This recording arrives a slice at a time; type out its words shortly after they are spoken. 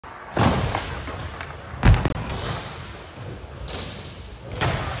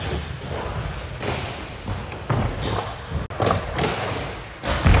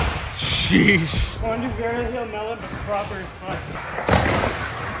Sheesh. I want to do varial heel melon, but proper is fun.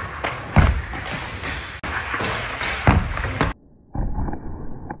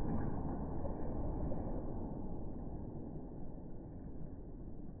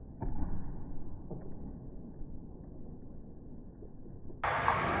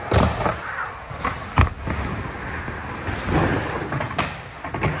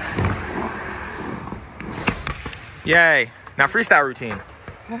 Yay. Now freestyle routine.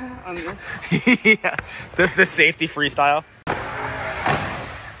 On this? Yeah. This safety freestyle.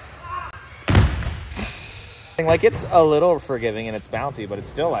 Like it's a little forgiving and it's bouncy, but it's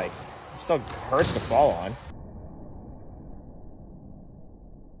still like, it still hurts to fall on.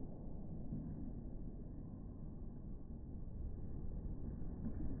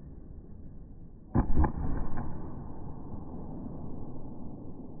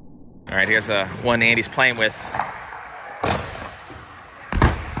 All right, here's one Andy's playing with.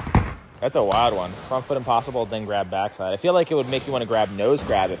 That's a wild one. Front foot impossible, then grab backside. I feel like it would make you want to grab nose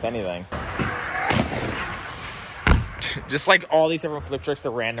grab, if anything. Just like all these different flip tricks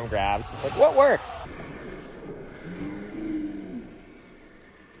to random grabs. It's like, what works?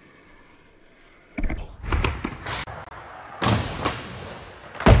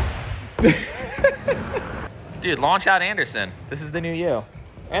 Dude, launch out Anderson. This is the new you.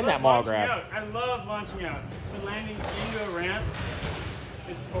 And that maul grab. Out. I love launching out. But landing into a ramp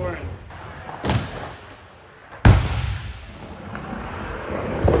is foreign.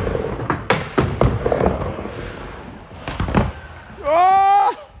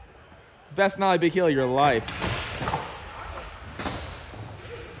 Oh! Best nollie big heel of your life.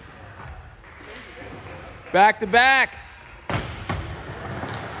 Back to back.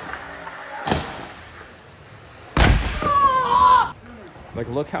 Like,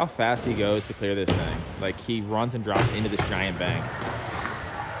 look how fast he goes to clear this thing. Like, he runs and drops into this giant bank.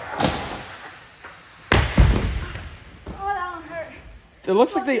 Oh, that one hurt. It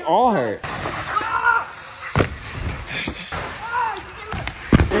looks like they all hurt.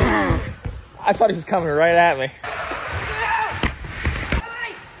 I thought he was coming right at me.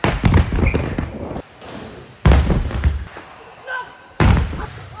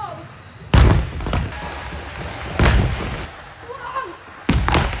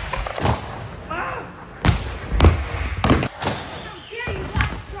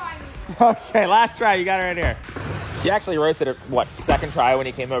 Okay, last try. You got it right here. He actually roasted it, what, second try when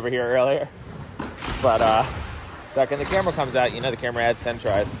he came over here earlier? But, second the camera comes out, you know the camera adds 10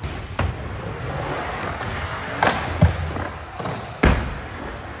 tries.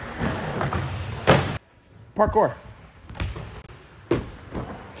 Parkour.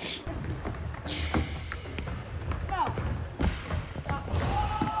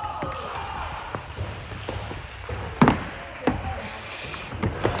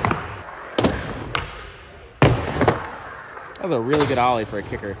 That was a really good ollie for a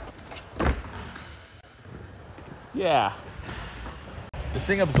kicker. Yeah. This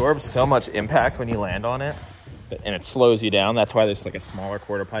thing absorbs so much impact when you land on it, and it slows you down. That's why there's like a smaller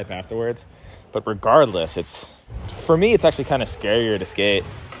quarter pipe afterwards. But regardless, for me, it's actually kind of scarier to skate.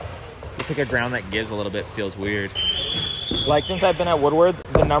 It's like a ground that gives a little bit feels weird. Like, since I've been at Woodward,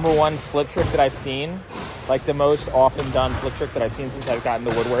 the #1 flip trick that I've seen, like the most often done flip trick that I've seen since I've gotten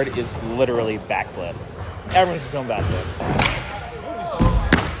to Woodward, is literally backflip. Everyone's just doing backflip.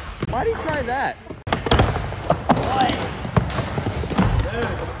 Why did you try that?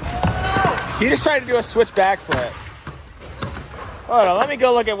 He just tried to do a switch backflip. Hold on, let me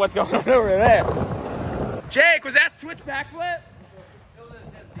go look at what's going on over there. Jake, was that switch backflip?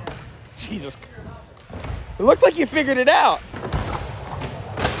 Jesus. It looks like you figured it out.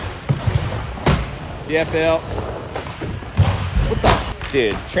 Yeah, Phil. What the?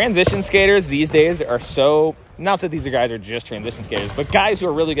 Dude, transition skaters these days are so, not that these guys are just transition skaters, but guys who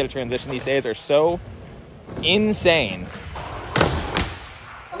are really good at transition these days are so insane.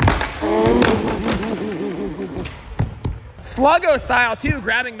 Sluggo style too,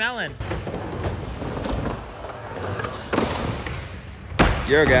 grabbing melon.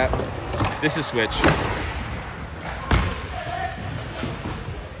 Euro gap. This is switch.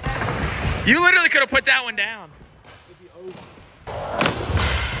 You literally could have put that one down.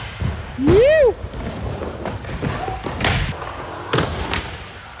 Woo!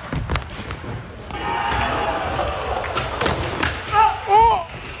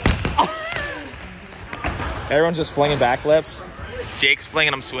 Everyone's just flinging backflips. Jake's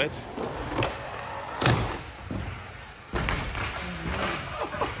flinging them switch.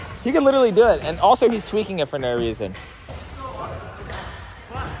 He can literally do it, and also he's tweaking it for no reason.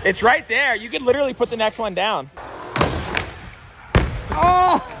 It's right there. You could literally put the next one down.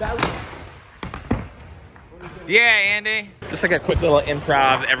 Oh! Yeah, Andy. Just like a quick little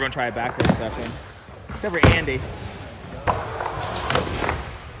improv. Everyone try a backflip session. Except for Andy.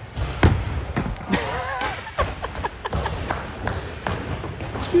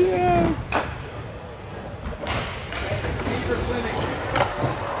 Yes.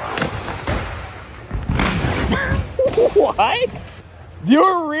 What? You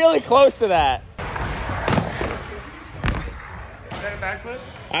were really close to that. Is that a backflip?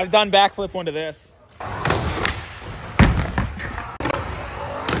 I've done backflip one to this.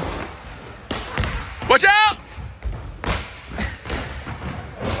 Watch out!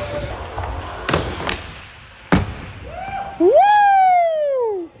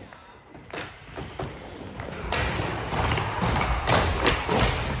 Woo!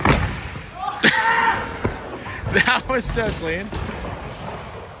 That was so clean.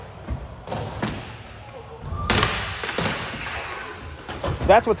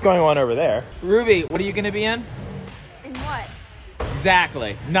 That's what's going on over there. Ruby, what are you going to be in? In what?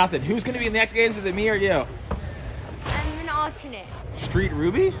 Exactly. Nothing. Who's going to be in the X Games? Is it me or you? I'm an alternate. Street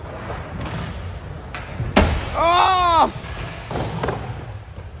Ruby? Oh!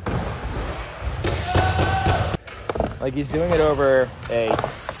 Like he's doing it over a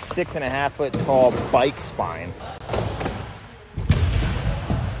 6.5 foot tall bike spine.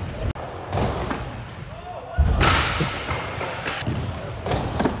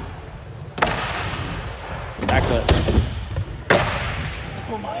 Backflip.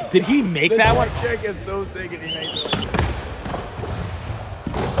 Oh my. Did he make that one? Check is so sick and he makes it like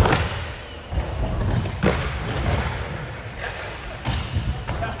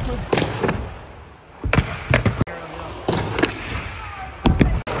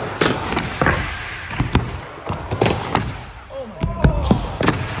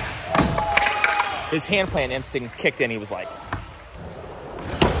His hand plant instinct kicked in. He was like,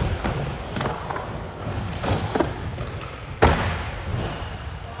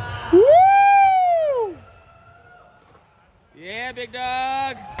 woo! Yeah, big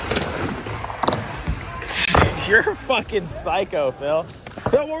dog. You're a fucking psycho, Phil.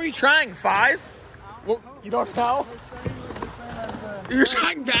 Phil, what were you trying? 5? Well, you don't know? You're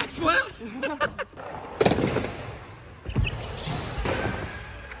trying backflip?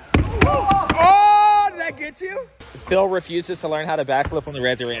 Oh, did that get you? Phil refuses to learn how to backflip on the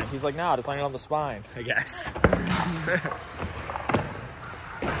resi ramp. He's like, no, just learn it on the spine, I guess.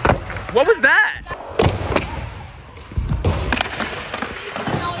 What was that?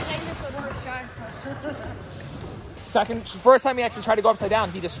 First time he actually tried to go upside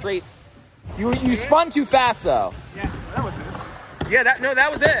down, he just straight. You spun too fast though. yeah, that was it. Yeah,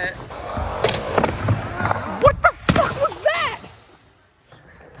 that was it. What the fuck was that?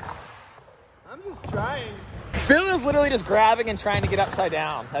 I'm just trying. Phil is literally just grabbing and trying to get upside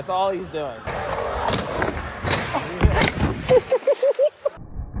down. That's all he's doing.